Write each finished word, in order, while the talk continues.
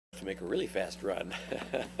to make a really fast run.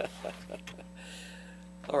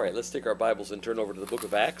 All right, let's take our Bibles and turn over to the book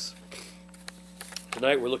of Acts.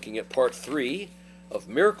 Tonight we're looking at part 3 of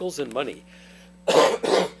Miracles and Money.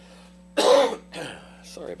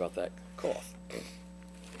 Sorry about that cough.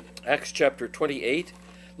 Acts chapter 28,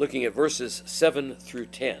 looking at verses 7 through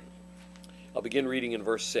 10. I'll begin reading in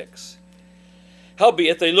verse 6.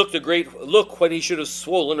 Howbeit they looked a great look when he should have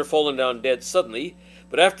swollen or fallen down dead suddenly.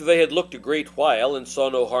 But after they had looked a great while, and saw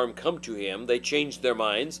no harm come to him, they changed their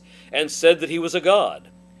minds, and said that he was a god.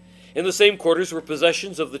 In the same quarters were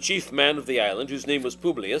possessions of the chief man of the island, whose name was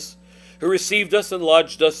Publius, who received us and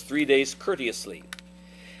lodged us 3 days courteously.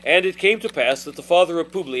 And it came to pass that the father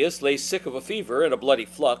of Publius lay sick of a fever and a bloody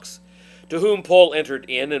flux, to whom Paul entered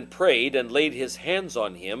in and prayed, and laid his hands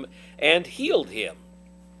on him, and healed him.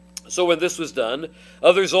 So when this was done,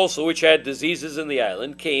 others also which had diseases in the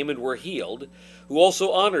island came and were healed, who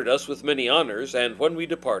also honored us with many honors, and when we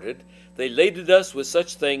departed, they laded us with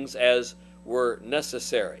such things as were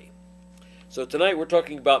necessary. So tonight we're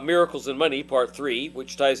talking about Miracles and Money, part 3,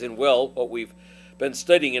 which ties in well what we've been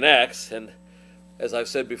studying in Acts. And as I've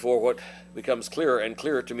said before, what becomes clearer and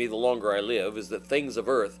clearer to me the longer I live is that things of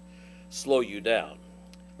earth slow you down,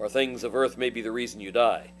 or things of earth may be the reason you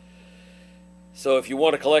die. So if you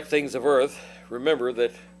want to collect things of earth, remember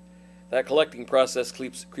that that collecting process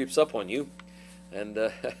creeps up on you. And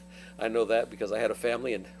I know that because I had a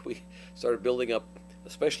family and we started building up,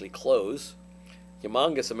 especially clothes,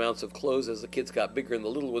 humongous amounts of clothes as the kids got bigger, and the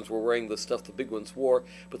little ones were wearing the stuff the big ones wore,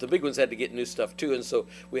 but the big ones had to get new stuff too. And so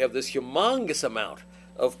we have this humongous amount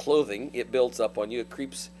of clothing. It builds up on you, it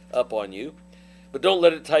creeps up on you. But don't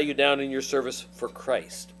let it tie you down in your service for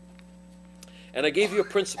Christ. And I gave you a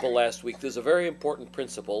principle last week. There's a very important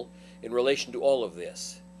principle in relation to all of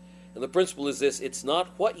this. And the principle is this: it's not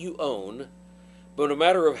what you own, but a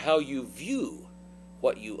matter of how you view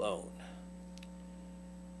what you own.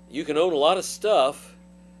 You can own a lot of stuff,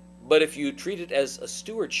 but if you treat it as a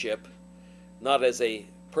stewardship, not as a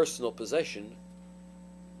personal possession,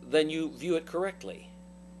 then you view it correctly.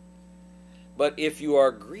 But if you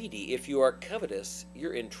are greedy, if you are covetous,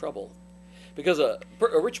 you're in trouble. Because a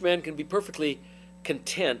rich man can be perfectly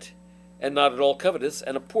content and not at all covetous,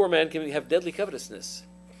 and a poor man can have deadly covetousness.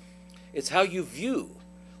 It's how you view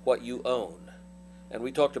what you own. And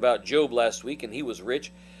we talked about Job last week, and he was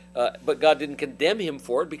rich, but God didn't condemn him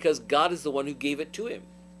for it because God is the one who gave it to him.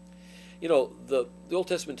 You know, the Old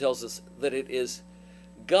Testament tells us that it is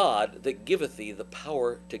God that giveth thee the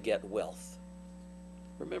power to get wealth.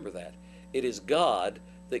 Remember that. It is God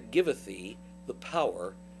that giveth thee the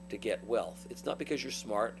power to get wealth. It's not because you're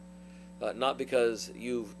smart, not because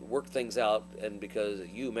you've worked things out and because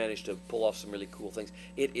you managed to pull off some really cool things.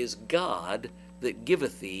 It is God that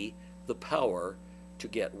giveth thee the power to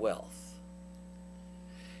get wealth.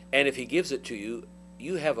 And if he gives it to you,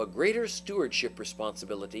 you have a greater stewardship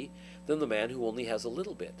responsibility than the man who only has a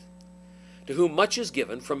little bit. To whom much is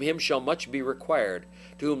given, from him shall much be required.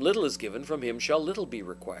 To whom little is given, from him shall little be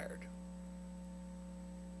required.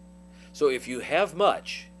 So if you have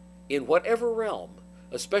much, in whatever realm,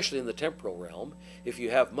 especially in the temporal realm, if you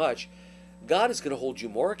have much, God is going to hold you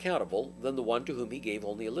more accountable than the one to whom he gave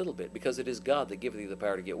only a little bit, because it is God that giveth thee the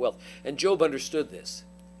power to get wealth. And Job understood this.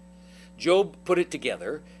 Job put it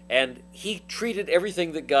together, and he treated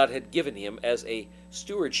everything that God had given him as a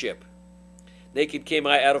stewardship. Naked came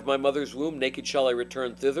I out of my mother's womb, naked shall I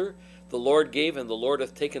return thither. The Lord gave, and the Lord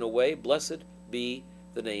hath taken away. Blessed be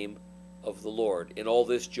the name of the Lord. In all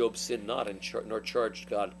this Job sinned not, nor charged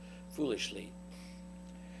God foolishly.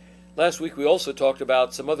 Last week we also talked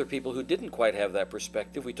about some other people who didn't quite have that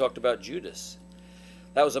perspective. We talked about Judas.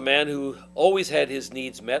 That was a man who always had his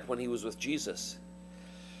needs met when he was with Jesus.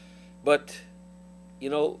 But, you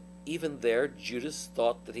know, even there, Judas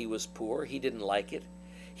thought that he was poor. He didn't like it.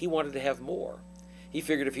 He wanted to have more. He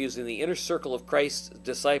figured if he was in the inner circle of Christ's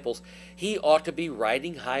disciples, he ought to be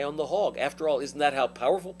riding high on the hog. After all, isn't that how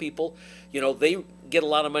powerful people, they get a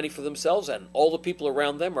lot of money for themselves, and all the people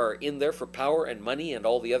around them are in there for power and money and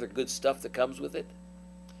all the other good stuff that comes with it?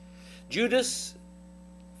 Judas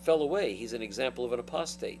fell away. He's an example of an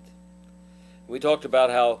apostate. We talked about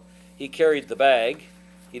how he carried the bag.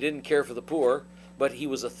 He didn't care for the poor, but he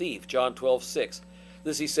was a thief. John 12:6.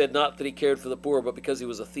 This he said, not that he cared for the poor, but because he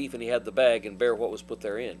was a thief and he had the bag and bare what was put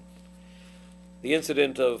therein. The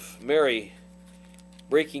incident of Mary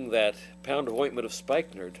breaking that pound of ointment of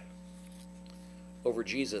spikenard over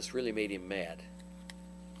Jesus really made him mad.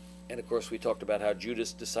 And of course we talked about how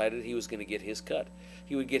Judas decided he was going to get his cut.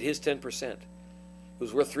 He would get his 10%. It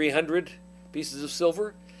was worth 300 pieces of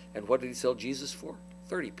silver. And what did he sell Jesus for?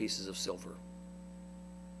 30 pieces of silver.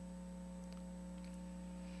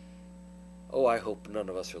 Oh, I hope none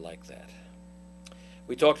of us are like that.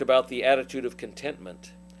 We talked about the attitude of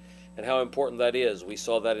contentment and how important that is. We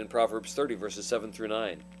saw that in Proverbs 30, verses 7 through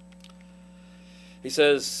 9. He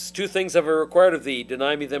says, 2 things have I required of thee,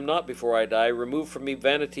 deny me them not before I die. Remove from me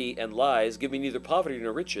vanity and lies, give me neither poverty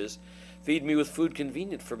nor riches. Feed me with food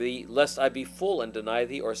convenient for thee, lest I be full and deny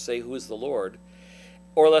thee, or say, who is the Lord?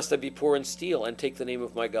 Or lest I be poor and steal, and take the name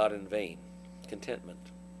of my God in vain. Contentment.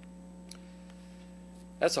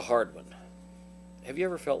 That's a hard one. Have you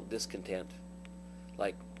ever felt discontent?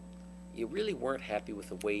 Like, you really weren't happy with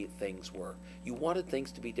the way things were. You wanted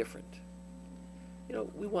things to be different. You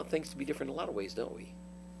know, we want things to be different in a lot of ways, don't we?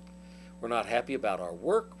 We're not happy about our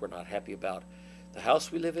work. We're not happy about the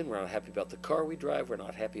house we live in. We're not happy about the car we drive. We're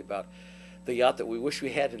not happy about the yacht that we wish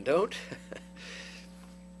we had and don't.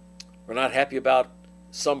 We're not happy about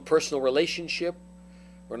some personal relationship.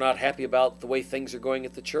 We're not happy about the way things are going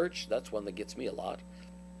at the church. That's one that gets me a lot.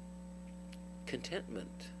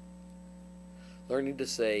 Contentment. Learning to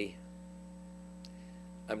say,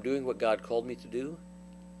 I'm doing what God called me to do,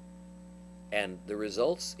 and the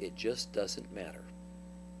results, it just doesn't matter.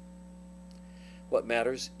 What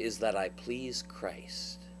matters is that I please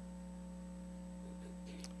Christ.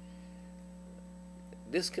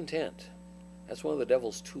 Discontent, that's one of the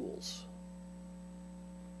devil's tools.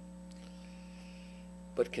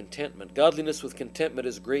 But contentment, godliness with contentment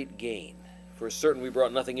is great gain. For certain we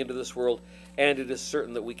brought nothing into this world, and it is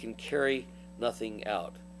certain that we can carry nothing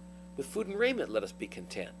out. With food and raiment let us be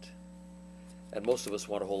content. And most of us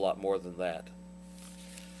want a whole lot more than that.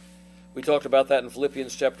 We talked about that in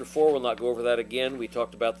Philippians chapter 4. We'll not go over that again. We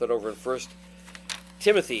talked about that over in 1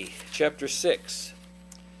 Timothy chapter 6.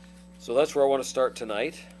 So that's where I want to start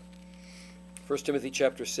tonight. 1 Timothy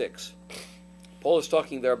chapter 6. Paul is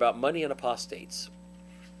talking there about money and apostates,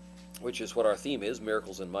 which is what our theme is,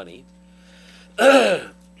 miracles and money.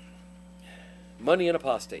 Money and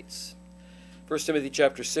apostates. 1 Timothy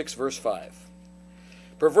chapter 6, verse 5.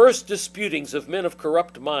 Perverse disputings of men of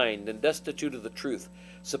corrupt mind and destitute of the truth,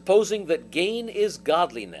 supposing that gain is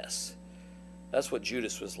godliness. That's what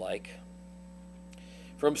Judas was like.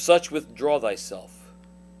 From such withdraw thyself.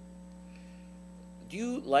 Do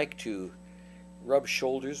you like to rub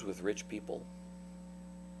shoulders with rich people?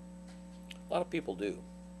 A lot of people do.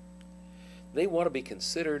 They want to be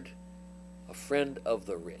considered a friend of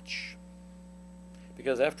the rich.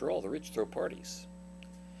 Because after all, the rich throw parties.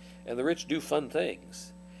 And the rich do fun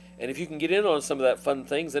things. And if you can get in on some of that fun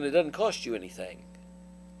things, then it doesn't cost you anything.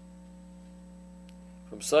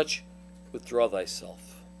 From such, withdraw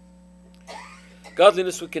thyself.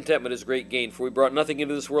 Godliness with contentment is great gain, for we brought nothing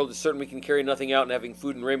into this world. It's certain we can carry nothing out, and having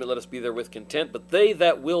food and raiment, let us be therewith content. But they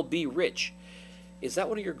that will be rich. Is that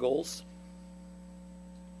one of your goals?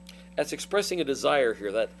 That's expressing a desire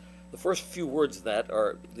here. That the first few words of that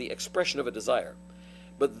are the expression of a desire.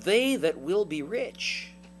 But they that will be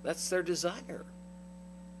rich, that's their desire.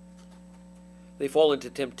 They fall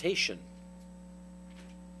into temptation.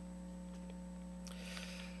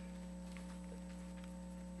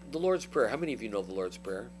 The Lord's Prayer. How many of you know the Lord's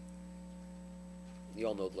Prayer? You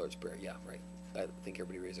all know the Lord's Prayer. Yeah, right. I think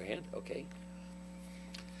everybody raised their hand. Okay.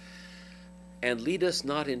 And lead us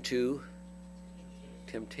not into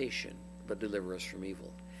temptation, but deliver us from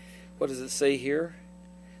evil. What does it say here?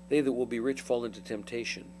 They that will be rich fall into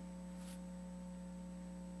temptation.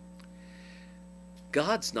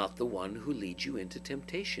 God's not the one who leads you into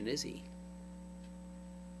temptation, is he?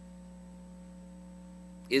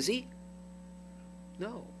 Is he?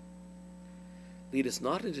 No. Lead us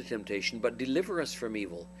not into temptation, but deliver us from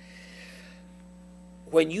evil.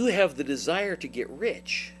 When you have the desire to get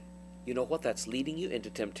rich, you know what? That's leading you into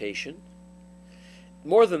temptation.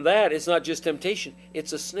 More than that, it's not just temptation,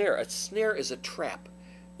 it's a snare. A snare is a trap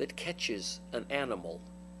that catches an animal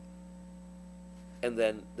and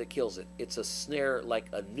then that kills it. It's a snare like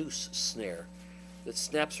a noose snare that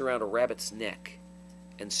snaps around a rabbit's neck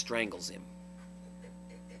and strangles him.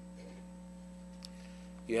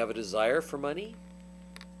 You have a desire for money?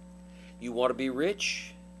 You want to be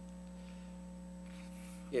rich?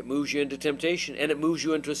 It moves you into temptation, and it moves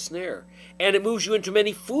you into a snare, and it moves you into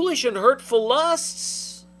many foolish and hurtful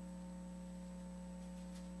lusts.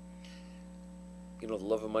 You know, the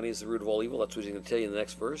love of money is the root of all evil. That's what he's going to tell you in the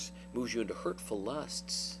next verse. It moves you into hurtful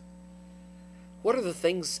lusts. What are the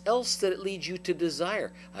things else that it leads you to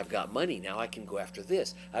desire? I've got money, now I can go after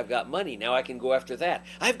this. I've got money, now I can go after that.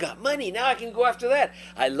 I've got money, now I can go after that.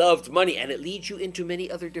 I loved money, and it leads you into many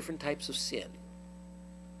other different types of sin,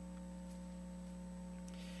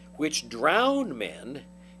 which drown men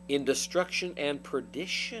in destruction and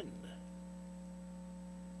perdition.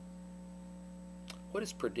 What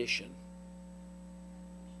is perdition?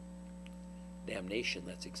 damnation.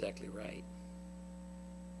 That's exactly right.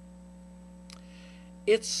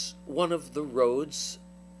 It's one of the roads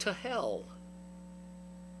to hell.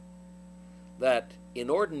 That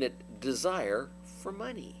inordinate desire for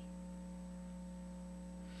money.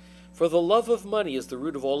 For the love of money is the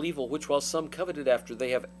root of all evil, which while some coveted after, they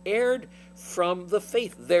have erred from the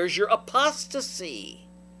faith. There's your apostasy.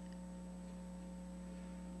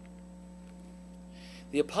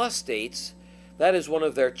 The apostates, that is one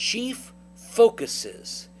of their chief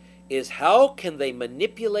focuses, is how can they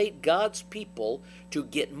manipulate God's people to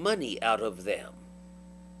get money out of them.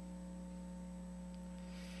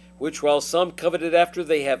 Which while some coveted after,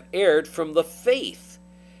 they have erred from the faith,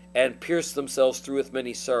 and pierced themselves through with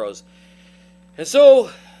many sorrows. And so,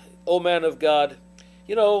 O man of God,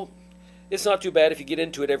 you know, it's not too bad if you get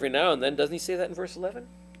into it every now and then. Doesn't he say that in verse 11?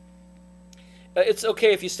 It's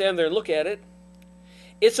okay if you stand there and look at it.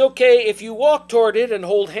 It's okay if you walk toward it and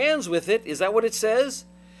hold hands with it. Is that what it says?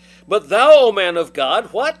 But thou, O man of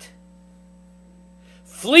God, what?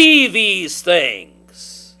 Flee these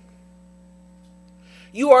things.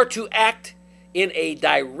 You are to act in a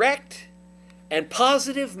direct and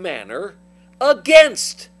positive manner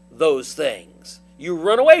against those things. You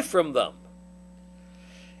run away from them.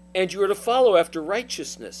 And you are to follow after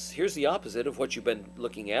righteousness. Here's the opposite of what you've been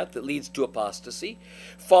looking at that leads to apostasy.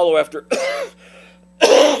 Follow after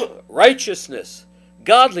righteousness,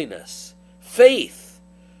 godliness, faith,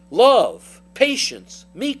 love, patience,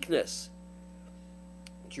 meekness.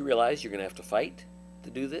 Do you realize you're going to have to fight to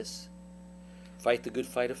do this? Fight the good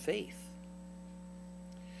fight of faith.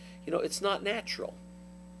 You know, it's not natural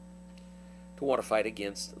to want to fight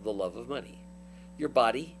against the love of money. Your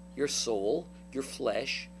body, your soul, your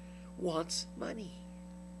flesh wants money.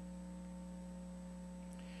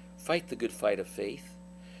 Fight the good fight of faith.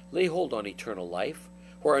 Lay hold on eternal life,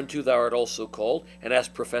 whereunto thou art also called, and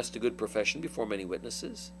hast professed a good profession before many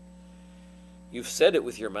witnesses. You've said it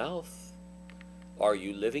with your mouth. Are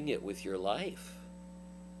you living it with your life?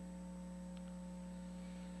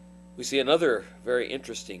 We see another very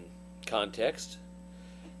interesting context,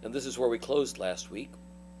 and this is where we closed last week.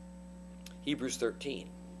 Hebrews 13.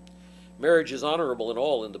 Marriage is honorable in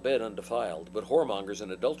all, in the bed undefiled, but whoremongers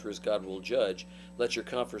and adulterers God will judge. Let your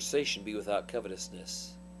conversation be without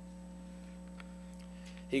covetousness.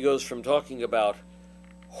 He goes from talking about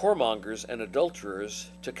whoremongers and adulterers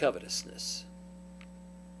to covetousness.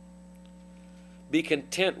 Be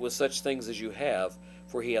content with such things as you have,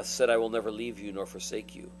 for he hath said, I will never leave you nor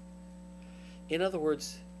forsake you. In other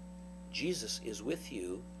words, Jesus is with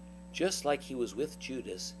you just like he was with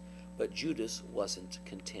Judas, but Judas wasn't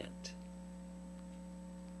content.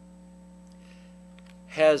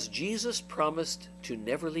 Has Jesus promised to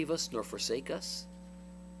never leave us nor forsake us?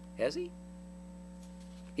 Has he?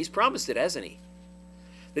 He's promised it, hasn't he?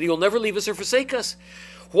 That he will never leave us or forsake us.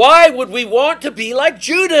 Why would we want to be like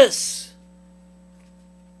Judas?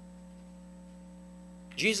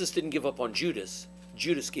 Jesus didn't give up on Judas.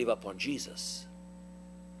 Judas gave up on Jesus.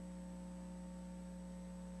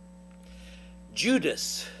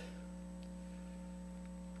 Judas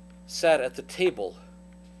sat at the table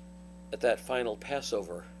at that final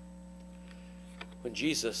Passover when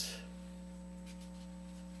Jesus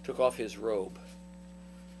took off his robe,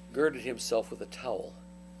 girded himself with a towel,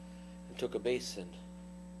 and took a basin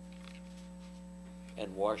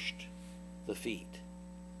and washed the feet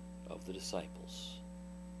of the disciples.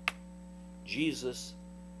 Jesus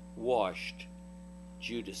washed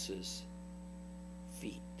Judas's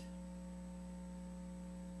feet.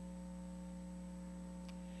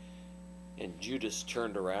 And Judas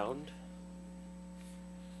turned around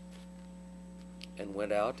and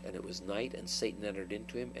went out, and it was night, and Satan entered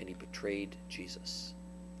into him, and he betrayed Jesus.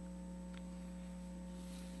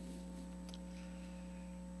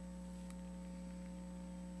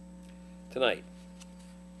 Tonight,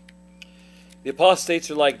 the apostates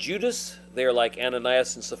are like Judas. They are like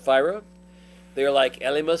Ananias and Sapphira. They are like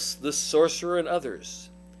Elymas the sorcerer and others.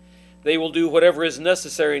 They will do whatever is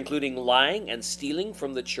necessary, including lying and stealing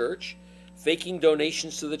from the church, faking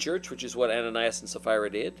donations to the church, which is what Ananias and Sapphira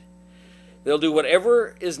did. They'll do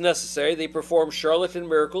whatever is necessary. They perform charlatan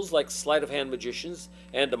miracles like sleight-of-hand magicians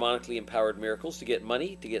and demonically empowered miracles to get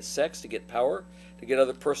money, to get sex, to get power, to get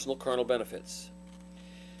other personal carnal benefits.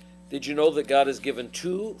 Did you know that God has given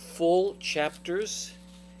 2 full chapters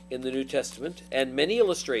in the New Testament and many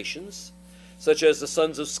illustrations, such as the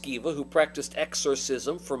sons of Sceva, who practiced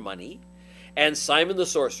exorcism for money, and Simon the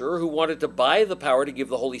sorcerer, who wanted to buy the power to give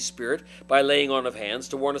the Holy Spirit by laying on of hands,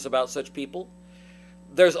 to warn us about such people?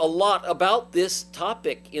 There's a lot about this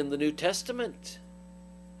topic in the New Testament.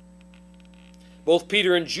 Both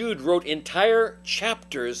Peter and Jude wrote entire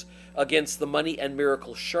chapters against the money and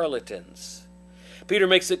miracle charlatans. Peter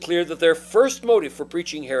makes it clear that their first motive for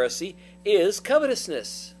preaching heresy is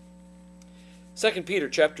covetousness. 2 Peter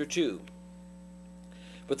chapter 2.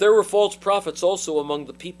 But there were false prophets also among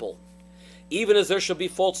the people, even as there shall be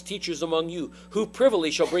false teachers among you, who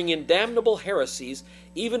privily shall bring in damnable heresies,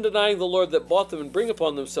 even denying the Lord that bought them, and bring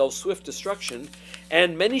upon themselves swift destruction.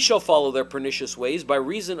 And many shall follow their pernicious ways, by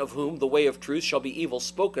reason of whom the way of truth shall be evil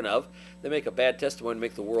spoken of. They make a bad testimony and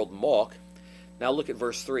make the world mock. Now look at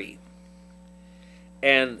verse 3.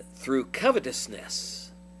 And through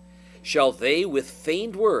covetousness shall they with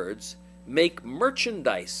feigned words make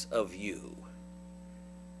merchandise of you.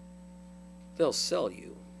 They'll sell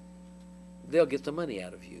you. They'll get the money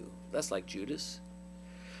out of you. That's like Judas,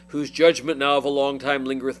 whose judgment now of a long time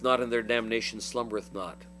lingereth not, and their damnation slumbereth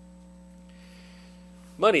not.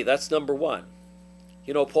 Money, that's number one.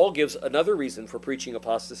 You know, Paul gives another reason for preaching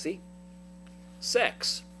apostasy.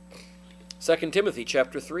 Sex. 2 Timothy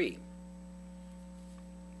chapter 3.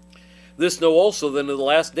 This know also that in the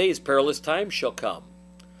last days perilous times shall come.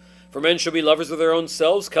 For men shall be lovers of their own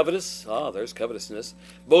selves, covetous, there's covetousness,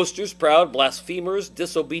 boasters, proud, blasphemers,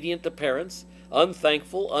 disobedient to parents,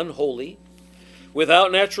 unthankful, unholy,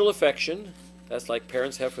 without natural affection, that's like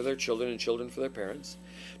parents have for their children and children for their parents,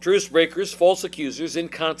 truce breakers, false accusers,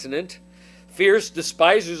 incontinent, fierce,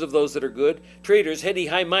 despisers of those that are good, traitors, heady,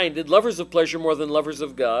 high-minded, lovers of pleasure more than lovers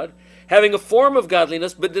of God, having a form of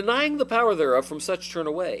godliness, but denying the power thereof, from such turn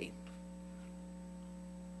away.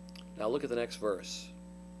 Now look at the next verse.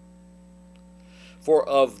 For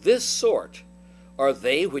of this sort are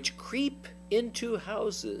they which creep into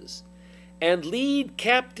houses, and lead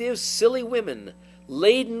captive silly women,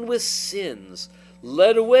 laden with sins,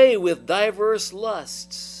 led away with diverse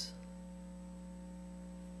lusts,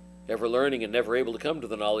 ever learning and never able to come to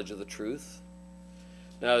the knowledge of the truth.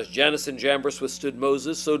 Now as Jannes and Jambres withstood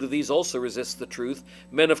Moses, so do these also resist the truth,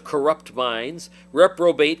 men of corrupt minds,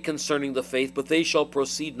 reprobate concerning the faith, but they shall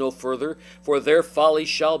proceed no further, for their folly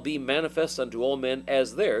shall be manifest unto all men,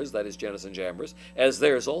 as theirs, that is Jannes and Jambres, as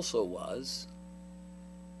theirs also was.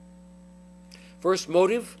 First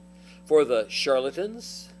motive for the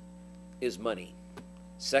charlatans is money.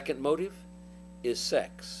 Second motive is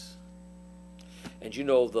sex. And you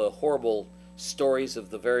know the horrible stories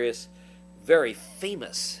of the various very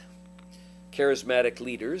famous charismatic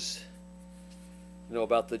leaders. You know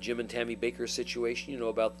about the Jim and Tammy Bakker situation. You know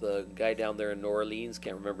about the guy down there in New Orleans.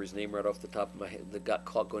 Can't remember his name right off the top of my head. That got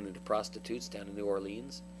caught going into prostitutes down in New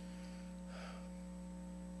Orleans.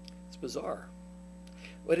 It's bizarre.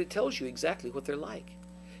 But it tells you exactly what they're like.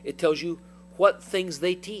 It tells you what things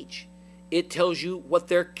they teach. It tells you what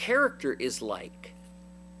their character is like.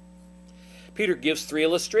 Peter gives 3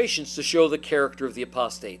 illustrations to show the character of the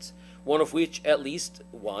apostates, one of which, at least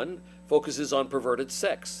one, focuses on perverted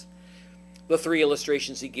sex. The 3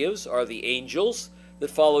 illustrations he gives are the angels that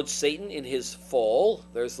followed Satan in his fall.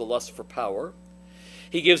 There's the lust for power.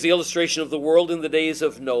 He gives the illustration of the world in the days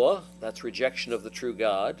of Noah. That's rejection of the true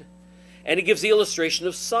God. And he gives the illustration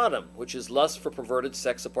of Sodom, which is lust for perverted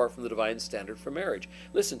sex apart from the divine standard for marriage.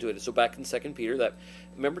 Listen to it. So back in 2 Peter,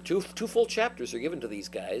 remember, two full chapters are given to these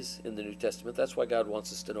guys in the New Testament. That's why God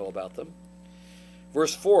wants us to know about them.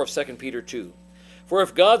 Verse 4 of 2 Peter 2. For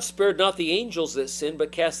if God spared not the angels that sinned,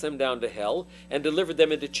 but cast them down to hell, and delivered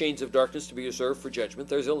them into chains of darkness to be reserved for judgment.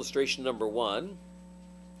 There's illustration number 1.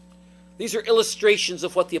 These are illustrations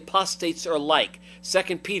of what the apostates are like.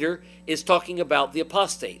 2 Peter is talking about the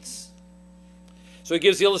apostates. So he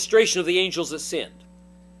gives the illustration of the angels that sinned.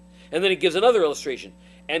 And then he gives another illustration.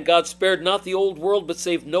 And God spared not the old world, but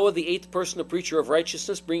saved Noah, the 8th person, a preacher of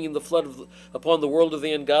righteousness, bringing the flood upon the world of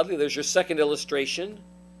the ungodly. There's your second illustration,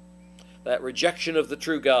 that rejection of the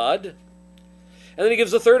true God. And then he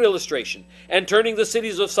gives a third illustration. And turning the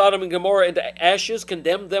cities of Sodom and Gomorrah into ashes,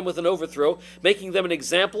 condemned them with an overthrow, making them an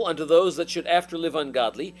example unto those that should after live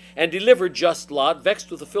ungodly, and delivered just Lot,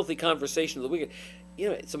 vexed with the filthy conversation of the wicked. You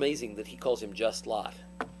know, it's amazing that he calls him just Lot.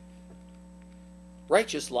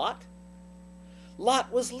 Righteous Lot?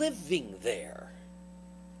 Lot was living there.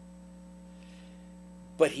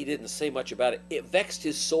 But he didn't say much about it. It vexed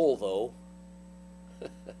his soul, though.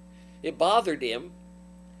 It bothered him,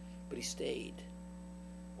 but he stayed.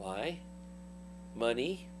 Why?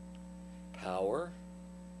 Money, power.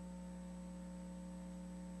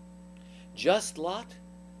 Just Lot?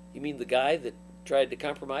 You mean the guy that tried to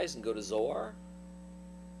compromise and go to Zoar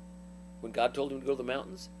when God told him to go to the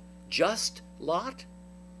mountains? Just Lot?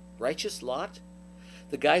 Righteous Lot?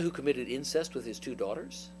 The guy who committed incest with his 2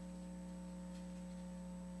 daughters?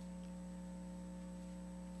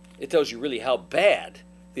 It tells you really how bad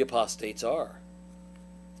the apostates are.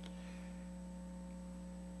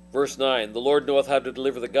 Verse 9, the Lord knoweth how to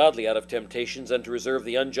deliver the godly out of temptations, and to reserve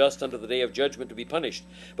the unjust unto the day of judgment to be punished,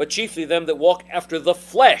 but chiefly them that walk after the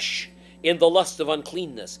flesh in the lust of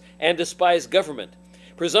uncleanness, and despise government.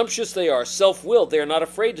 Presumptuous they are, self-willed, they are not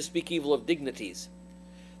afraid to speak evil of dignities.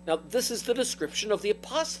 Now this is the description of the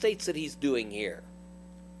apostates that he's doing here.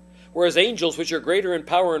 Whereas angels, which are greater in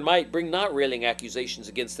power and might, bring not railing accusations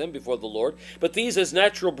against them before the Lord, but these as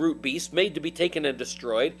natural brute beasts, made to be taken and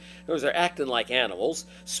destroyed, those are acting like animals,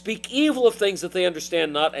 speak evil of things that they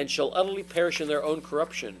understand not, and shall utterly perish in their own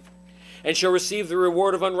corruption, and shall receive the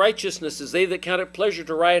reward of unrighteousness, as they that count it pleasure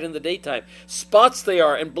to riot in the daytime. Spots they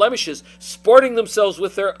are, and blemishes, sporting themselves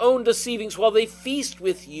with their own deceivings, while they feast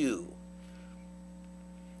with you.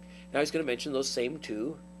 Now he's going to mention those same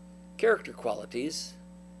two character qualities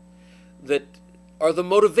that are the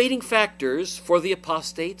motivating factors for the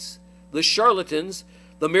apostates, the charlatans,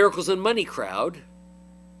 the miracles and money crowd.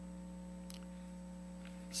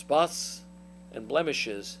 Spots and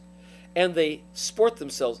blemishes. And they sport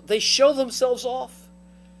themselves. They show themselves off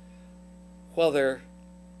while they're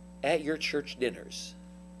at your church dinners,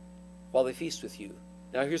 while they feast with you.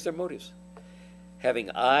 Now here's their motives.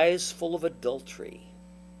 Having eyes full of adultery.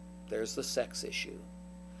 There's the sex issue.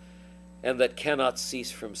 And that cannot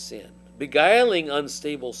cease from sin. Beguiling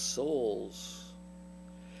unstable souls,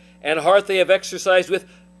 and heart they have exercised with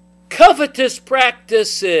covetous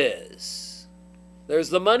practices. There's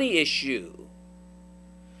the money issue.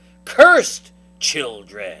 Cursed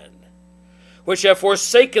children, which have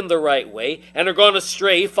forsaken the right way, and are gone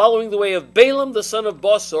astray, following the way of Balaam the son of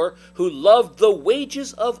Bosor, who loved the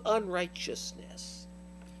wages of unrighteousness.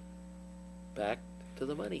 Back to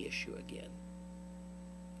the money issue again.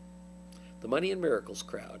 The money and miracles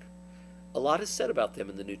crowd. A lot is said about them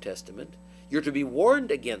in the New Testament. You're to be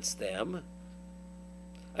warned against them.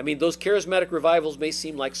 I mean, those charismatic revivals may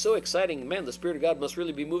seem like so exciting. Man, the Spirit of God must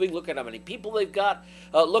really be moving. Look at how many people they've got.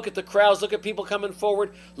 Look at the crowds. Look at people coming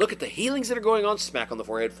forward. Look at the healings that are going on. Smack on the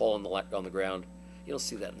forehead, fall on the ground. You don't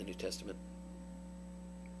see that in the New Testament.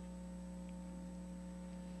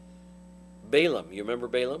 Balaam. You remember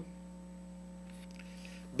Balaam?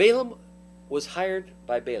 Balaam was hired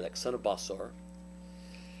by Balak, son of Bosor,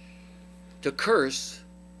 to curse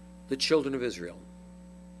the children of Israel.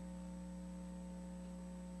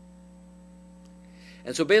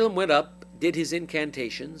 And so Balaam went up, did his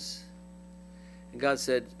incantations, and God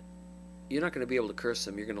said, you're not going to be able to curse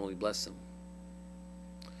them, you're going to only bless them.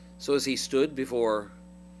 So as he stood before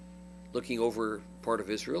looking over part of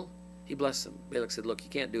Israel, he blessed them. Balak said, look, you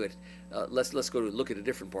can't do it. Let's go to look at a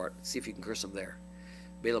different part, see if you can curse them there.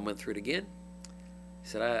 Balaam went through it again. He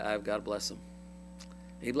said, I've got to bless them.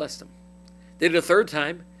 And he blessed them. Did it a third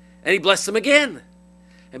time, and he blessed them again.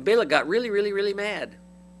 And Balak got really, really, really mad.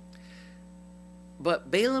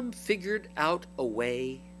 But Balaam figured out a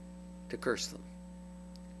way to curse them.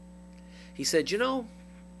 He said, you know,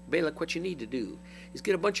 Balak, what you need to do is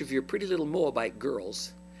get a bunch of your pretty little Moabite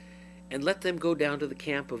girls and let them go down to the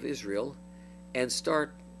camp of Israel and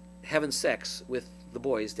start having sex with the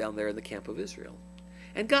boys down there in the camp of Israel.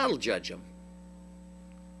 And God will judge them.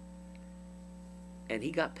 And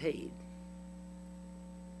he got paid.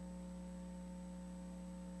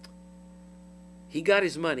 He got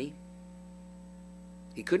his money.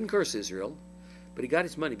 He couldn't curse Israel, but he got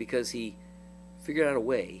his money because he figured out a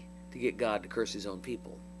way to get God to curse his own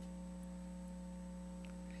people.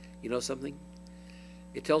 You know something?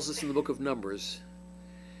 It tells us in the book of Numbers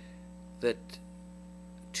that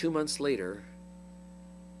 2 months later,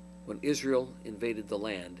 when Israel invaded the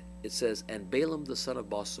land, it says, and Balaam the son of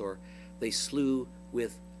Bosor they slew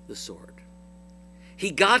with the sword.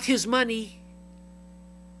 He got his money,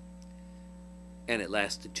 and it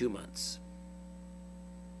lasted 2 months.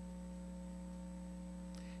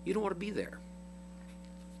 You don't want to be there.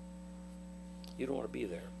 You don't want to be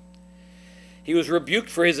there. He was rebuked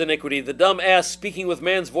for his iniquity. The dumb ass speaking with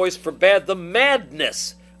man's voice forbade the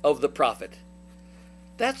madness of the prophet.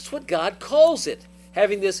 That's what God calls it,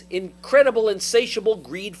 having this incredible, insatiable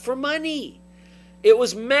greed for money. It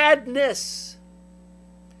was madness.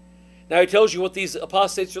 Now he tells you what these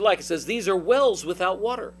apostates are like. It says, these are wells without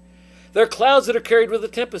water. They're clouds that are carried with a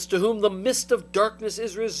tempest, to whom the mist of darkness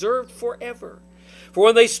is reserved forever. For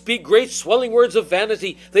when they speak great swelling words of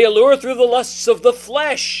vanity, they allure through the lusts of the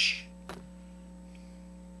flesh.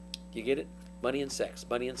 You get it? Money and sex,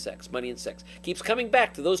 money and sex, money and sex. Keeps coming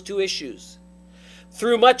back to those two issues.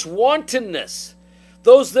 Through much wantonness,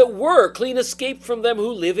 those that were clean escaped from them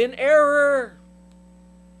who live in error.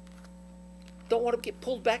 Don't want to get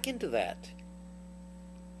pulled back into that.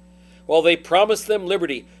 While they promise them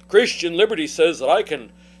liberty. Christian liberty says that I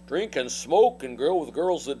can drink and smoke and go with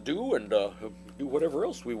girls that do and do whatever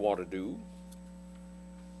else we want to do.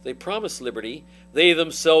 They promise liberty. They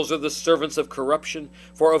themselves are the servants of corruption,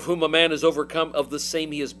 for of whom a man is overcome, of the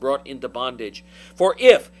same he is brought into bondage. For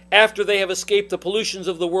if, after they have escaped the pollutions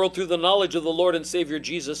of the world through the knowledge of the Lord and Savior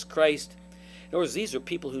Jesus Christ, in other words, these are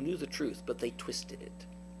people who knew the truth, but they twisted it.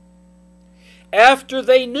 After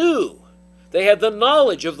they knew, they had the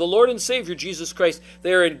knowledge of the Lord and Savior Jesus Christ,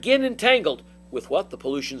 they are again entangled with what? The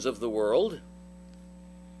pollutions of the world.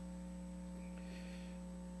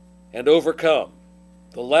 And overcome.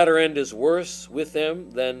 The latter end is worse with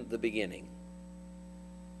them than the beginning.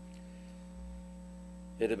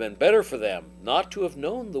 It had been better for them not to have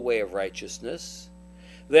known the way of righteousness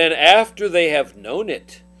than after they have known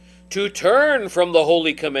it, to turn from the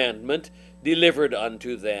holy commandment delivered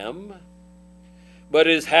unto them. But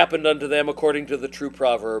it has happened unto them according to the true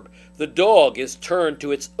proverb, the dog is turned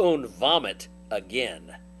to its own vomit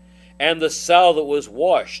again, and the sow that was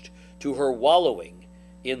washed to her wallowing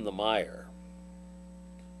in the mire.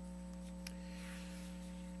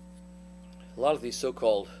 A lot of these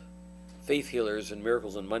so-called faith healers and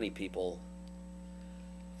miracles and money people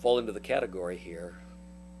fall into the category here.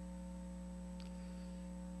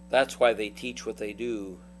 That's why they teach what they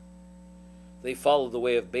do. They follow the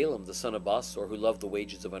way of Balaam, the son of Bosor, who loved the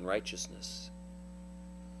wages of unrighteousness.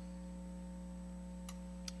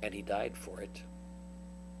 And he died for it.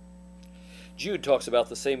 Jude talks about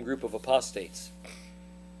the same group of apostates.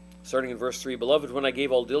 Starting in verse 3, Beloved, when I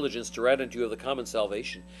gave all diligence to write unto you of the common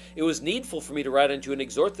salvation, it was needful for me to write unto you and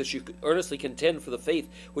exhort that you earnestly contend for the faith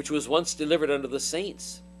which was once delivered unto the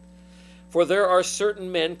saints. For there are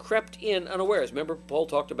certain men crept in unawares. Remember, Paul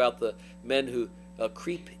talked about the men who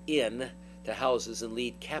creep in to houses and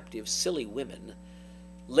lead captive silly women,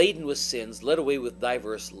 laden with sins, led away with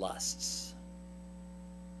diverse lusts.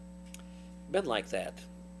 Men like that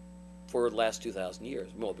for the last 2,000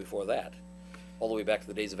 years. Well, before that, all the way back to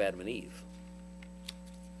the days of Adam and Eve.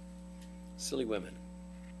 Silly women,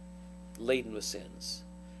 laden with sins,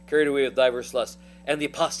 carried away with diverse lusts, and the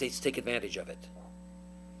apostates take advantage of it.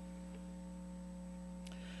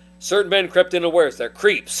 Certain men crept in unawares, they're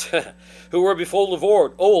creeps, who were before of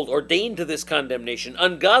old ordained to this condemnation,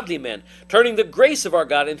 ungodly men, turning the grace of our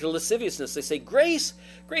God into lasciviousness. They say, grace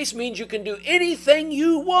means you can do anything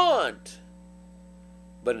you want.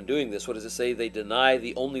 But in doing this, what does it say? They deny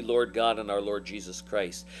the only Lord God and our Lord Jesus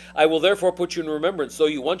Christ. I will therefore put you in remembrance, though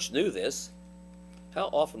you once knew this. How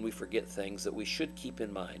often we forget things that we should keep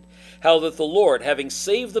in mind. How that the Lord, having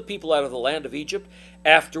saved the people out of the land of Egypt,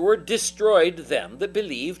 afterward destroyed them that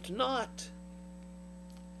believed not.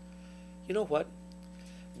 You know what?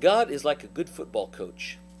 God is like a good football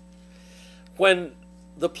coach. When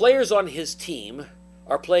the players on his team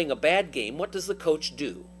are playing a bad game, what does the coach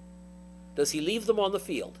do? Does he leave them on the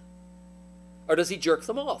field? Or does he jerk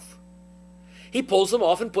them off? He pulls them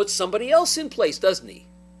off and puts somebody else in place, doesn't he?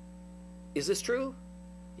 Is this true?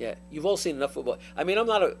 Yeah, you've all seen enough football. I mean, I'm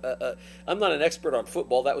not an expert on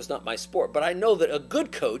football. That was not my sport. But I know that a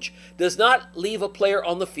good coach does not leave a player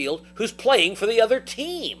on the field who's playing for the other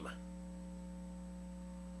team.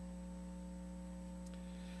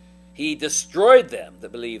 He destroyed them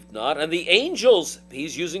that believed not. And the angels,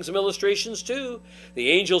 he's using some illustrations too. The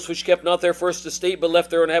angels which kept not their first estate, but left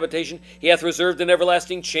their own habitation, he hath reserved in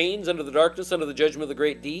everlasting chains under the darkness, under the judgment of the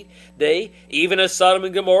great day, even as Sodom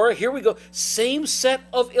and Gomorrah. Here we go. Same set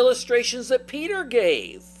of illustrations that Peter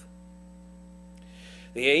gave.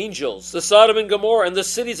 The angels, the Sodom and Gomorrah, and the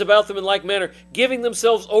cities about them in like manner, giving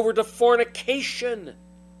themselves over to fornication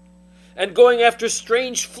and going after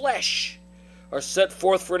strange flesh, are set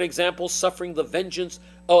forth for an example, suffering the vengeance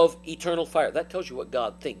of eternal fire. That tells you what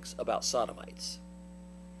God thinks about sodomites.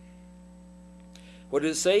 What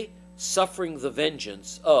does it say? Suffering the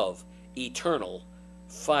vengeance of eternal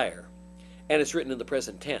fire. And it's written in the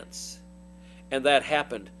present tense. And that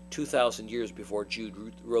happened 2,000 years before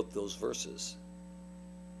Jude wrote those verses.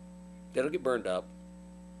 They don't get burned up.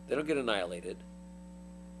 They don't get annihilated.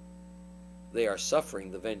 They are suffering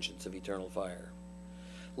the vengeance of eternal fire.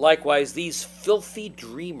 Likewise, these filthy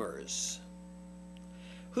dreamers.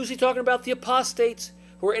 Who's he talking about? The apostates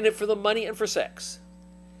who are in it for the money and for sex.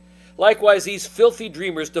 Likewise, these filthy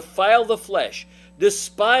dreamers defile the flesh,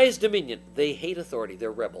 despise dominion. They hate authority. They're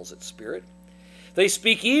rebels at spirit. They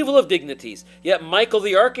speak evil of dignities. Yet Michael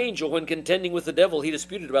the archangel, when contending with the devil, he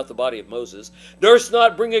disputed about the body of Moses, durst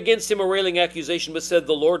not bring against him a railing accusation, but said,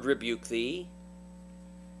 The Lord rebuke thee.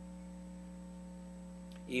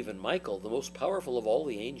 Even Michael, the most powerful of all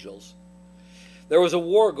the angels. There was a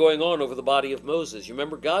war going on over the body of Moses. You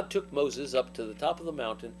remember, God took Moses up to the top of the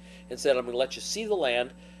mountain and said, I'm going to let you see the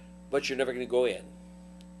land, but you're never going to go in.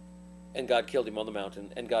 And God killed him on the mountain,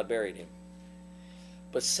 and God buried him.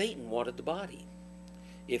 But Satan wanted the body.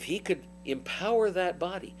 If he could empower that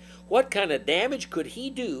body, what kind of damage could he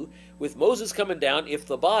do with Moses coming down if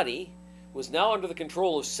the body was now under the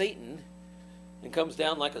control of Satan and comes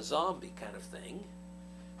down like a zombie kind of thing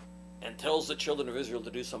and tells the children of Israel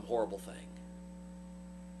to do some horrible thing?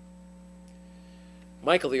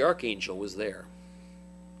 Michael the archangel was there.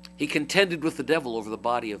 He contended with the devil over the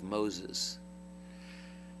body of Moses.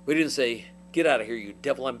 We didn't say, "Get out of here, you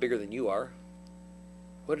devil, I'm bigger than you are."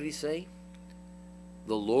 What did he say?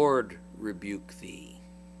 "The Lord rebuke thee."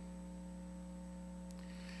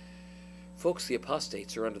 Folks, the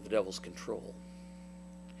apostates are under the devil's control.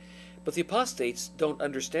 But the apostates don't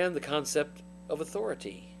understand the concept of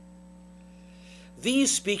authority.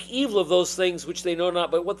 These speak evil of those things which they know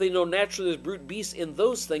not, but what they know naturally as brute beasts, in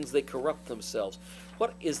those things they corrupt themselves.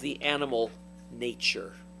 What is the animal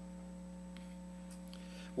nature?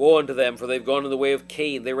 Woe unto them, for they've gone in the way of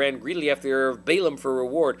Cain. They ran greedily after the heir of Balaam for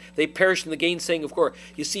reward. They perished in the gainsaying of Korah.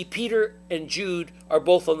 You see, Peter and Jude are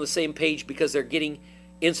both on the same page because they're getting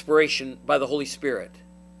inspiration by the Holy Spirit.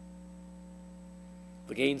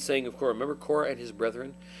 The gainsaying of Korah. Remember Korah and his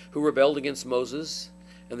brethren who rebelled against Moses,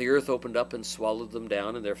 and the earth opened up and swallowed them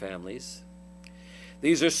down and their families.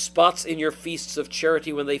 These are spots in your feasts of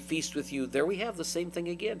charity when they feast with you. There we have the same thing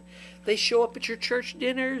again. They show up at your church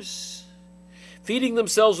dinners, feeding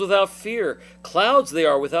themselves without fear. Clouds they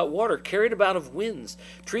are without water, carried about of winds.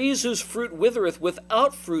 Trees whose fruit withereth,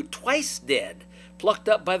 without fruit, twice dead, plucked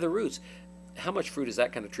up by the roots. How much fruit is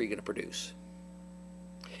that kind of tree going to produce?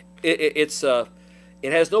 It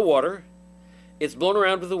has no water. It's blown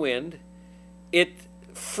around with the wind.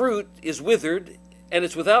 Fruit is withered, and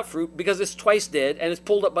it's without fruit because it's twice dead and it's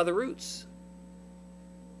pulled up by the roots.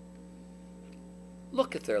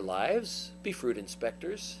 Look at their lives. Be fruit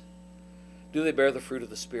inspectors. Do they bear the fruit of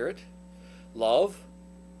the Spirit? Love,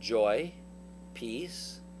 joy,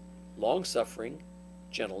 peace, long-suffering,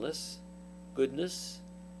 gentleness, goodness,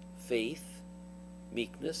 faith,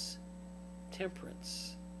 meekness,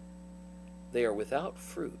 temperance. They are without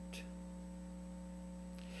fruit.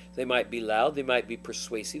 They might be loud, they might be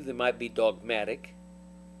persuasive, they might be dogmatic.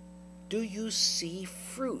 Do you see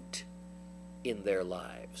fruit in their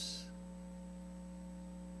lives?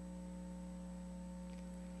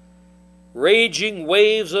 Raging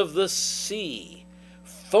waves of the sea,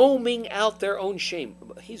 foaming out their own shame.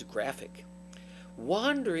 He's graphic.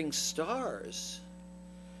 Wandering stars.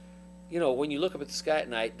 You know, when you look up at the sky at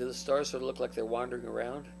night, do the stars sort of look like they're wandering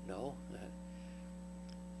around? No.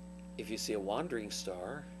 If you see a wandering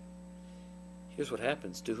star, here's what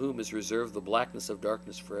happens. To whom is reserved the blackness of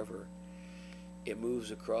darkness forever? It moves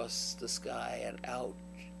across the sky and out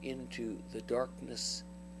into the darkness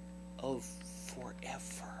of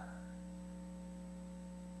forever.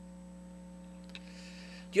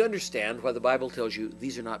 Do you understand why the Bible tells you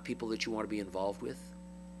these are not people that you want to be involved with?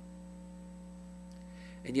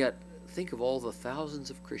 And yet, think of all the thousands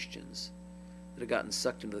of Christians that have gotten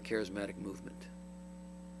sucked into the charismatic movement.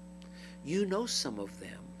 You know some of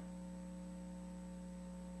them.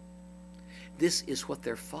 This is what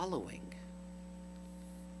they're following.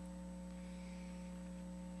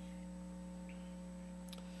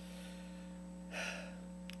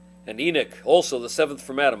 And Enoch, also the seventh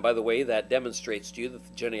from Adam. By the way, that demonstrates to you that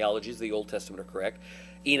the genealogies of the Old Testament are correct.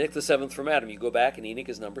 Enoch, the seventh from Adam. You go back, and Enoch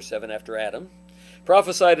is number 7 after Adam.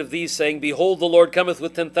 Prophesied of these, saying, Behold, the Lord cometh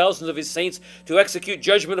with 10,000s of his saints to execute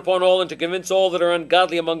judgment upon all, and to convince all that are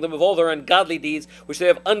ungodly among them of all their ungodly deeds, which they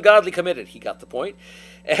have ungodly committed. He got the point.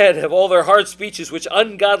 And of all their hard speeches, which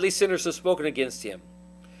ungodly sinners have spoken against him.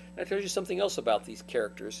 That tells you something else about these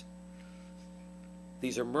characters.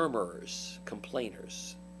 These are murmurers,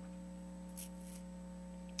 complainers.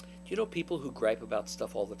 Do you know people who gripe about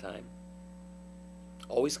stuff all the time?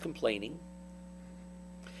 Always complaining.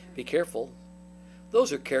 Be careful.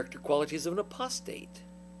 Those are character qualities of an apostate.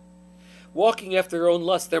 Walking after their own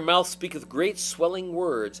lust, their mouth speaketh great swelling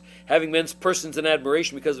words, having men's persons in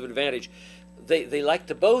admiration because of advantage. They like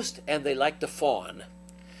to boast and they like to fawn.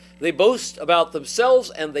 They boast about themselves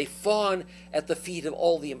and they fawn at the feet of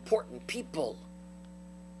all the important people.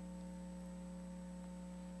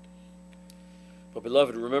 But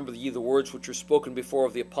beloved, remember ye the words which were spoken before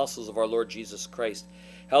of the apostles of our Lord Jesus Christ,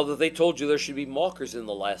 how that they told you there should be mockers in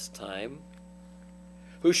the last time,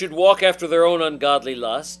 who should walk after their own ungodly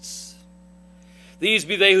lusts. These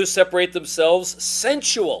be they who separate themselves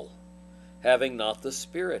sensual, having not the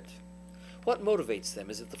Spirit. What motivates them?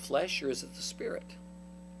 Is it the flesh or is it the Spirit?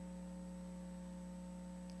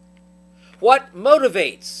 What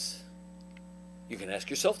motivates? You can ask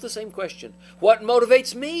yourself the same question. What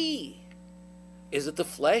motivates me? Is it the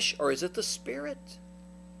flesh or is it the Spirit?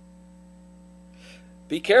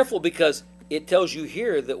 Be careful, because it tells you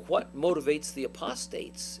here that what motivates the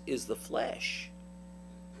apostates is the flesh.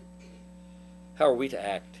 How are we to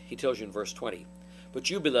act? He tells you in verse 20. But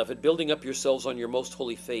you, beloved, building up yourselves on your most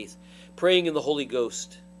holy faith, praying in the Holy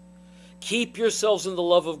Ghost, keep yourselves in the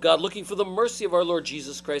love of God, looking for the mercy of our Lord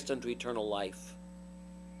Jesus Christ unto eternal life.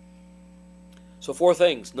 So 4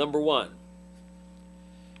 things. Number 1,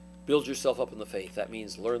 build yourself up in the faith. That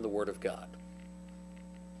means learn the Word of God.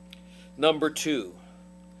 Number 2,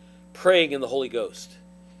 praying in the Holy Ghost.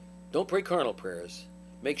 Don't pray carnal prayers.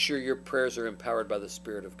 Make sure your prayers are empowered by the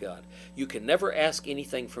Spirit of God. You can never ask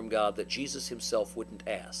anything from God that Jesus himself wouldn't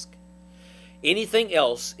ask. Anything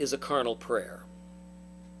else is a carnal prayer.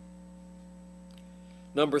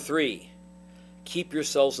 Number 3, keep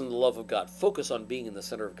yourselves in the love of God. Focus on being in the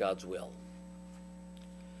center of God's will.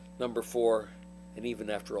 Number 4, and even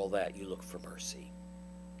after all that, you look for mercy.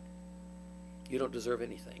 You don't deserve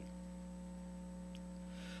anything.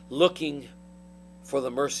 Looking for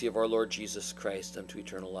the mercy of our Lord Jesus Christ unto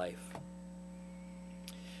eternal life.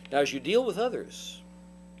 Now, as you deal with others,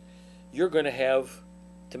 you're going to have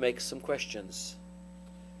to make some questions.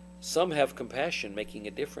 Some have compassion, making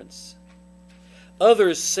a difference.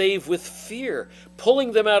 Others save with fear,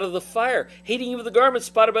 pulling them out of the fire, hating even the garment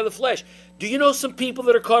spotted by the flesh. Do you know some people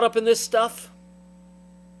that are caught up in this stuff?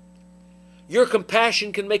 Your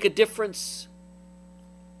compassion can make a difference.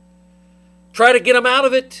 Try to get them out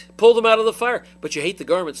of it, pull them out of the fire. But you hate the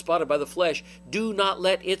garment spotted by the flesh. Do not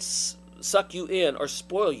let it suck you in or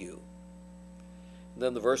spoil you. And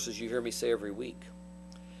then the verses you hear me say every week.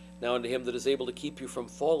 Now unto him that is able to keep you from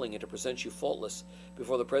falling and to present you faultless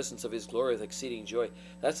before the presence of his glory with exceeding joy.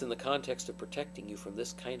 That's in the context of protecting you from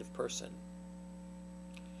this kind of person.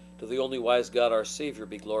 To the only wise God our Savior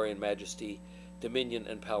be glory and majesty, dominion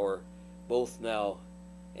and power, both now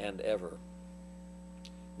and ever.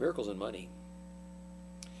 Miracles and money.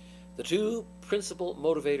 The 2 principal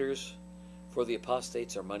motivators for the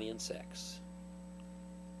apostates are money and sex.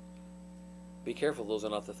 Be careful, those are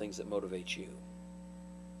not the things that motivate you.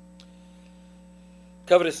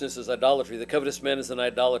 Covetousness is idolatry. The covetous man is an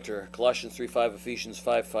idolater. Colossians 3:5, Ephesians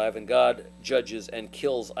 5:5, and God judges and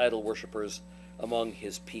kills idol worshippers among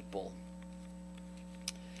his people.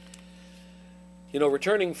 You know,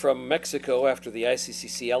 returning from Mexico after the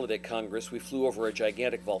ICCC Aladic Congress, we flew over a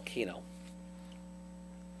gigantic volcano.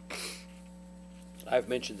 I've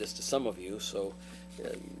mentioned this to some of you, so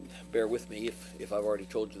bear with me if I've already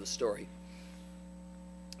told you the story.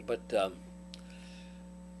 But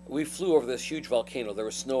we flew over this huge volcano. There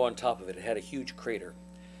was snow on top of it. It had a huge crater.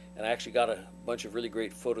 And I actually got a bunch of really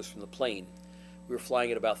great photos from the plane. We were flying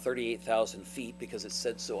at about 38,000 feet because it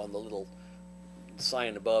said so on the little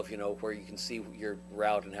sign above, you know, where you can see your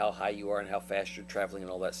route and how high you are and how fast you're traveling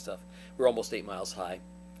and all that stuff. We're almost 8 miles high.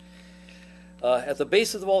 At the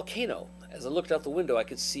base of the volcano, as I looked out the window, I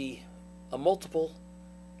could see multiple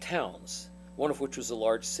towns, one of which was a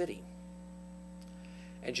large city.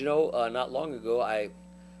 And you know, not long ago, I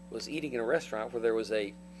was eating in a restaurant where there was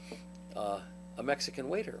a Mexican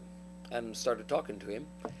waiter, and started talking to him.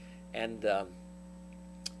 And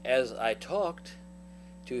as I talked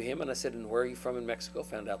to him, and I said, "And where are you from in Mexico?"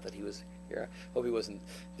 Found out that he was here. I hope he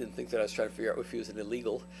didn't think that I was trying to figure out if he was an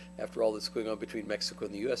illegal after all that's going on between Mexico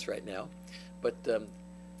and the U.S. right now. But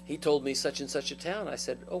he told me such and such a town. I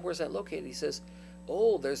said, "Oh, where's that located?" He says,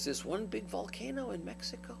 "Oh, there's this one big volcano in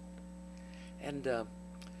Mexico," and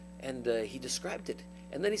he described it.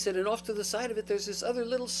 And then he said, "And off to the side of it, there's this other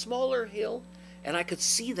little smaller hill," and I could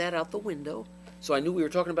see that out the window, so I knew we were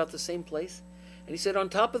talking about the same place. And he said, "On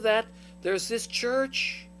top of that, there's this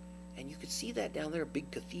church," and you could see that down there, a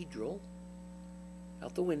big cathedral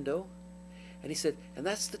out the window. And he said, "And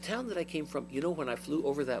that's the town that I came from." You know, when I flew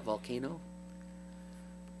over that volcano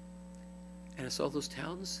and I saw those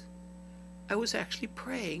towns, I was actually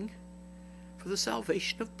praying for the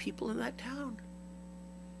salvation of people in that town.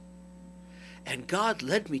 And God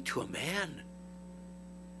led me to a man.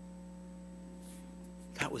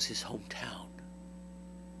 That was his hometown.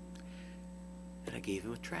 And I gave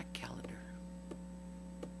him a tract calendar.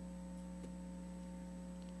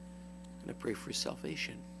 And I pray for his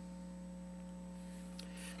salvation.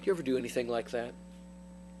 Do you ever do anything like that?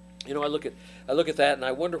 You know, I look at that and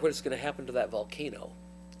I wonder what is going to happen to that volcano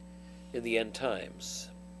in the end times.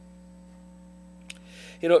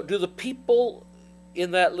 You know, do the people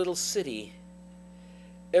in that little city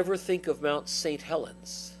ever think of Mount St.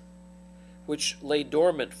 Helens, which lay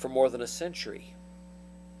dormant for more than a century?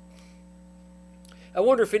 I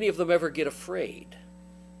wonder if any of them ever get afraid.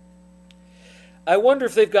 I wonder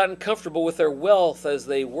if they've gotten comfortable with their wealth as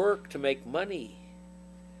they work to make money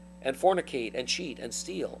and fornicate, and cheat, and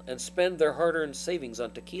steal, and spend their hard-earned savings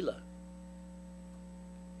on tequila.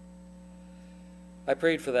 I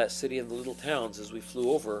prayed for that city and the little towns as we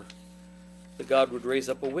flew over, that God would raise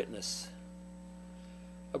up a witness,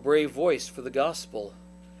 a brave voice for the gospel,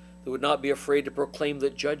 that would not be afraid to proclaim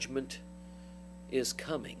that judgment is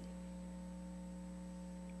coming.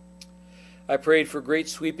 I prayed for great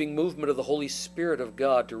sweeping movement of the Holy Spirit of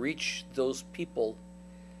God to reach those people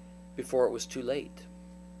before it was too late.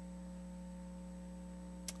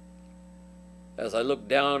 As I looked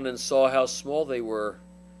down and saw how small they were,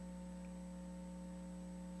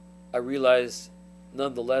 I realized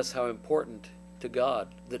nonetheless how important to God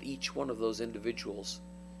that each one of those individuals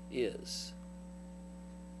is.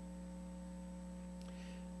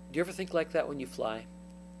 Do you ever think like that when you fly?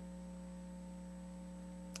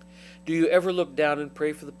 Do you ever look down and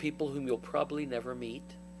pray for the people whom you'll probably never meet?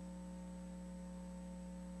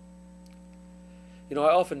 You know,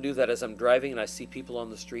 I often do that as I'm driving and I see people on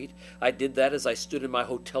the street. I did that as I stood in my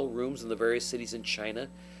hotel rooms in the various cities in China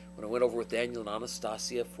when I went over with Daniel and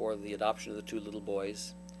Anastasia for the adoption of the 2 little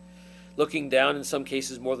boys. Looking down, in some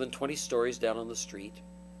cases more than 20 stories down on the street.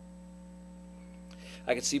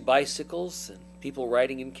 I could see bicycles and people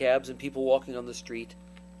riding in cabs and people walking on the street.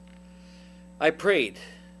 I prayed.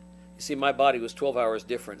 You see, my body was 12 hours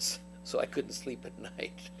difference, so I couldn't sleep at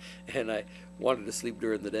night, and I wanted to sleep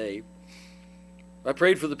during the day. I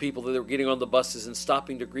prayed for the people that were getting on the buses and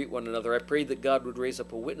stopping to greet one another. I prayed that God would raise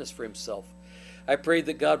up a witness for himself. I prayed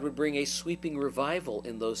that God would bring a sweeping revival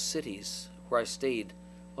in those cities where I stayed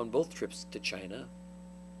on both trips to China.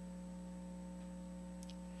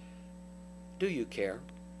 Do you care?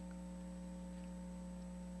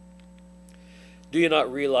 Do you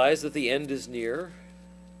not realize that the end is near?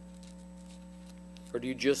 Or do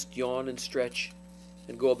you just yawn and stretch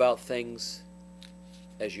and go about things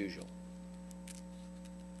as usual?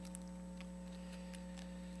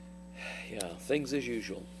 Yeah, things as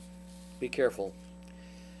usual. Be careful,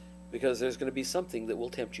 because there's going to be something that will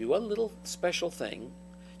tempt you. One little special thing,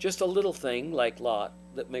 just a little thing like Lot,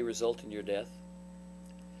 that may result in your death.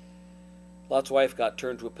 Lot's wife got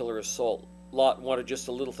turned to a pillar of salt. Lot wanted just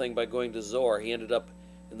a little thing by going to Zoar. He ended up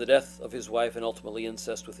in the death of his wife and ultimately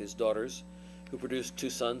incest with his daughters, who produced 2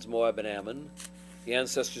 sons, Moab and Ammon, the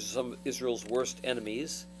ancestors of some of Israel's worst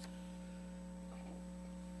enemies,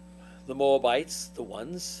 the Moabites, the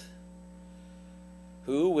ones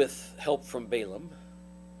who, with help from Balaam,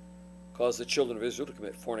 caused the children of Israel to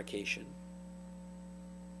commit fornication.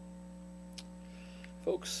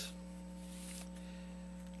 Folks,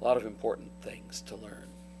 a lot of important things to learn.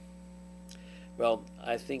 Well,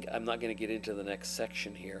 I think I'm not going to get into the next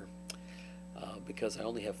section here because I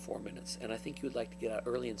only have 4 minutes, and I think you'd like to get out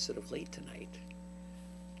early instead of late tonight.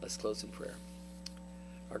 Let's close in prayer.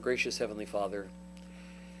 Our gracious Heavenly Father,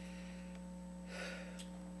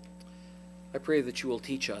 I pray that you will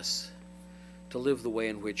teach us to live the way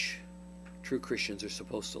in which true Christians are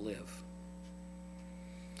supposed to live.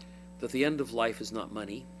 That the end of life is not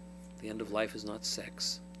money, the end of life is not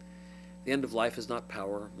sex, the end of life is not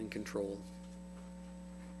power and control.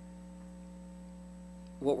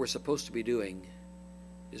 What we're supposed to be doing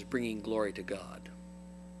is bringing glory to God.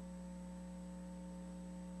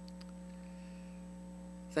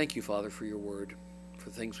 Thank you, Father, for your word, for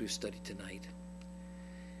the things we've studied tonight.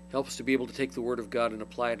 Help us to be able to take the word of God and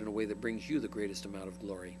apply it in a way that brings you the greatest amount of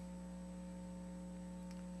glory.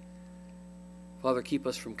 Father, keep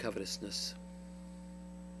us from covetousness.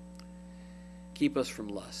 Keep us from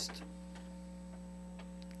lust.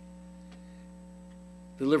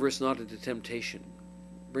 Deliver us not into temptation.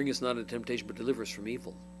 Bring us not into temptation, but deliver us from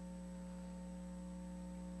evil.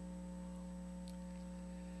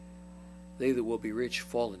 They that will be rich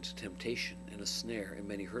fall into temptation and a snare and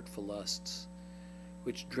many hurtful lusts,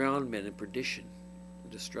 which drown men in perdition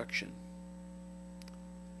and destruction.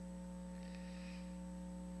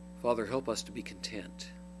 Father, help us to be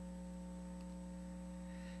content.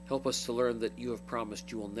 Help us to learn that you have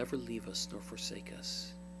promised you will never leave us nor forsake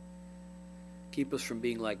us. Keep us from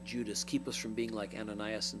being like Judas. Keep us from being like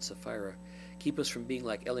Ananias and Sapphira. Keep us from being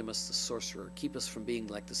like Elymas the sorcerer. Keep us from being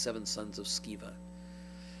like the 7 sons of Sceva.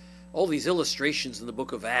 All these illustrations in the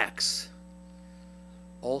book of Acts,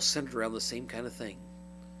 all centered around the same kind of thing.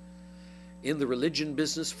 In the religion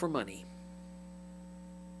business for money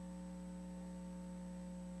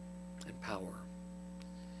and power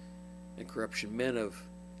and corruption. Men of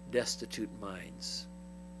destitute minds,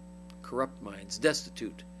 corrupt minds,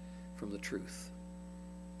 destitute from the truth.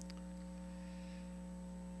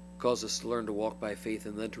 Cause us to learn to walk by faith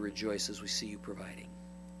and then to rejoice as we see you providing.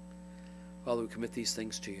 Father, we commit these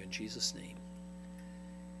things to you in Jesus' name.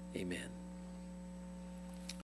 Amen.